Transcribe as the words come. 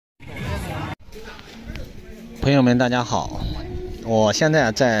朋友们，大家好！我现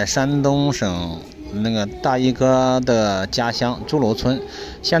在在山东省那个大衣哥的家乡朱楼村，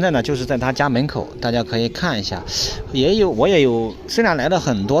现在呢就是在他家门口，大家可以看一下。我也有，虽然来了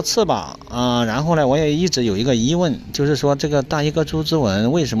很多次吧，然后呢我也一直有一个疑问，就是说这个大衣哥朱之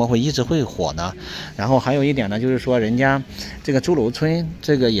文为什么会一直会火呢？然后还有一点呢，就是说人家这个朱楼村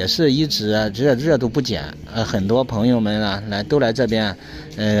这个也是一直热度不减，很多朋友们呢都来这边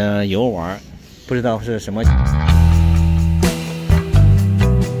游玩。不知道是什么。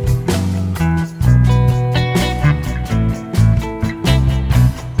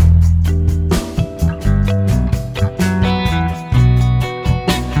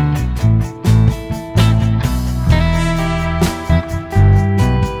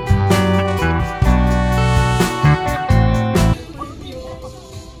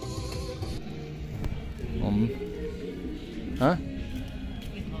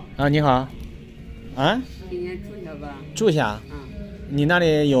你好。今天住下吧？住下。你那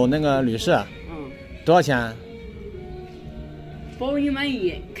里有那个旅社？多少钱？包你满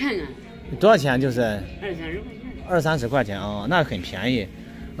意，看看。多少钱？就是20-30块钱。20-30块钱哦，那很便宜。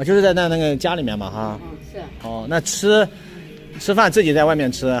就是在那个家里面嘛，哈。是。哦，那吃饭自己在外面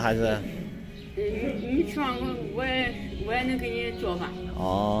吃还是？你吃完我也能给你做饭。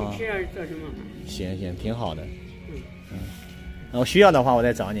哦。你吃点做什么饭？行，挺好的。我需要的话我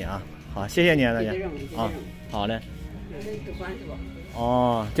再找你啊。好，谢谢你啊，大家。好嘞。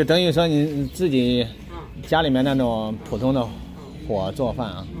哦，就等于说你自己家里面那种普通的火做饭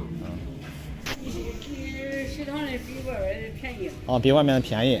啊。食堂的比外边便宜。哦，比外面的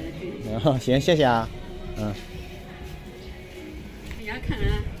便宜。行，谢谢啊。大家看看。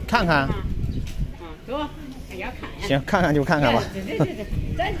看看。走，大家看。行，看看就看看吧。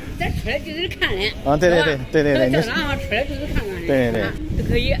对，咱出来就是看嘞。对。到哪嘛出来就是看看。对。都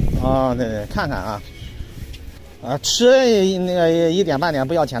可以。对，看看啊。吃那个1点半点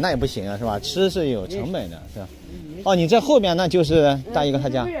不要钱，那也不行啊，是吧？吃是有成本的，是吧？哦，你这后边那就是大衣哥他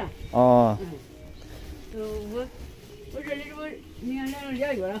家。哦。我这里这不，你看2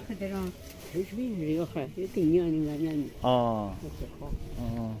月了，还在上30平米这个孩子跟娘那个年纪。哦。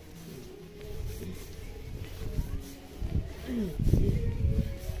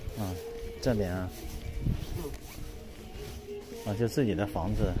好。这边啊。就自己的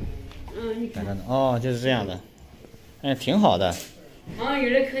房子。你看。就是这样的。挺好的。有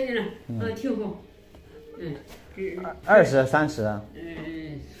人看见了。挺好。20、30。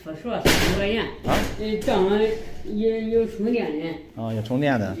说实话，30块钱。账上有充电的。有充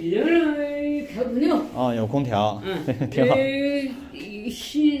电的。开空调。有空调。挺好。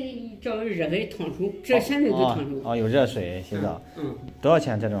洗找热水烫手，这现在就烫手。有热水洗澡。多少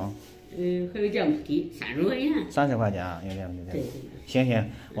钱这种？还有电扶梯，30块钱。30块钱啊，有电扶梯。对。行，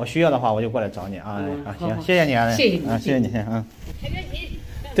我需要的话我就过来找你啊。行，谢谢你啊。谢谢你啊。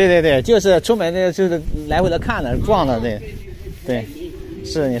对，就是出门的，就是来回的看的、逛的，对，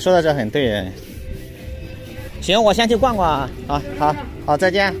是你说的这很对。行，我先去逛逛啊。好，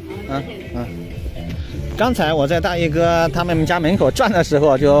再见。刚才我在大衣哥他们家门口转的时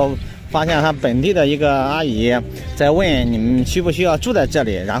候，就发现他本地的一个阿姨在问你们需不需要住在这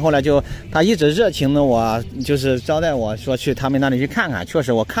里，然后呢他一直热情的我就是招待我说去他们那里去看看。确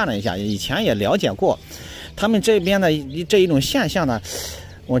实我看了一下，以前也了解过他们这边的这一种现象呢，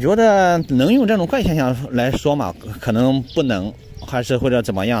我觉得能用这种怪现象来说嘛，可能不能，还是或者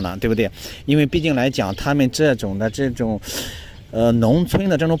怎么样呢，对不对？因为毕竟来讲他们这种农村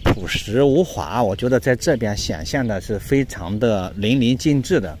的这种朴实无华，我觉得在这边显现的是非常的淋漓尽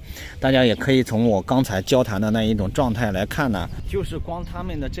致的。大家也可以从我刚才交谈的那一种状态来看呢，就是光他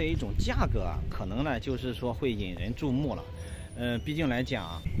们的这一种价格可能呢就是说会引人注目了。毕竟来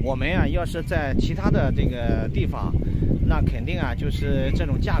讲，我们要是在其他的这个地方，那肯定就是这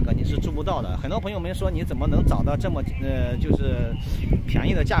种价格你是住不到的。很多朋友们说你怎么能找到这么就是便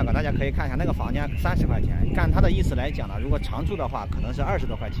宜的价格？大家可以看一下那个房间30块钱，按他的意思来讲呢，如果常住的话可能是20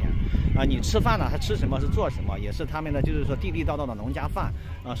多块钱。你吃饭呢，他吃什么是做什么，也是他们的就是说地地道道的农家饭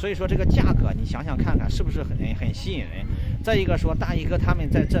所以说这个价格你想想看看是不是很吸引人。再一个说大衣哥他们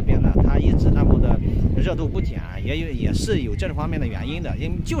在这边呢，他一直那么的热度不减，也是有这方面的原因的，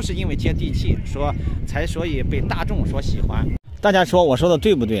就是因为接地气，所以被大众所喜欢。大家说我说的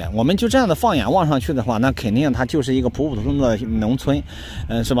对不对？我们就这样的放眼望上去的话，那肯定它就是一个普普通通的农村，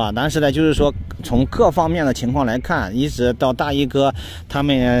是吧？但是呢，就是说从各方面的情况来看，一直到大衣哥他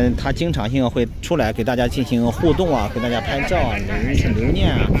经常性会出来给大家进行互动给大家拍照留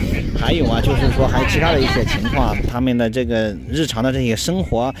念还有就是说还有其他的一些情况，他们的这个日常的这些生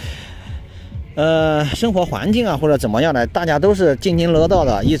活生活环境啊，或者怎么样的，大家都是津津乐道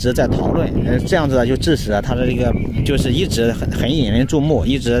的，一直在讨论。这样子就致使他的这个就是一直很引人注目，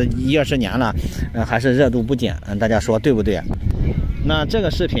一直10-20年了，还是热度不减。大家说对不对？那这个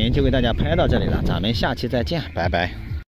视频就给大家拍到这里了，咱们下期再见，拜拜。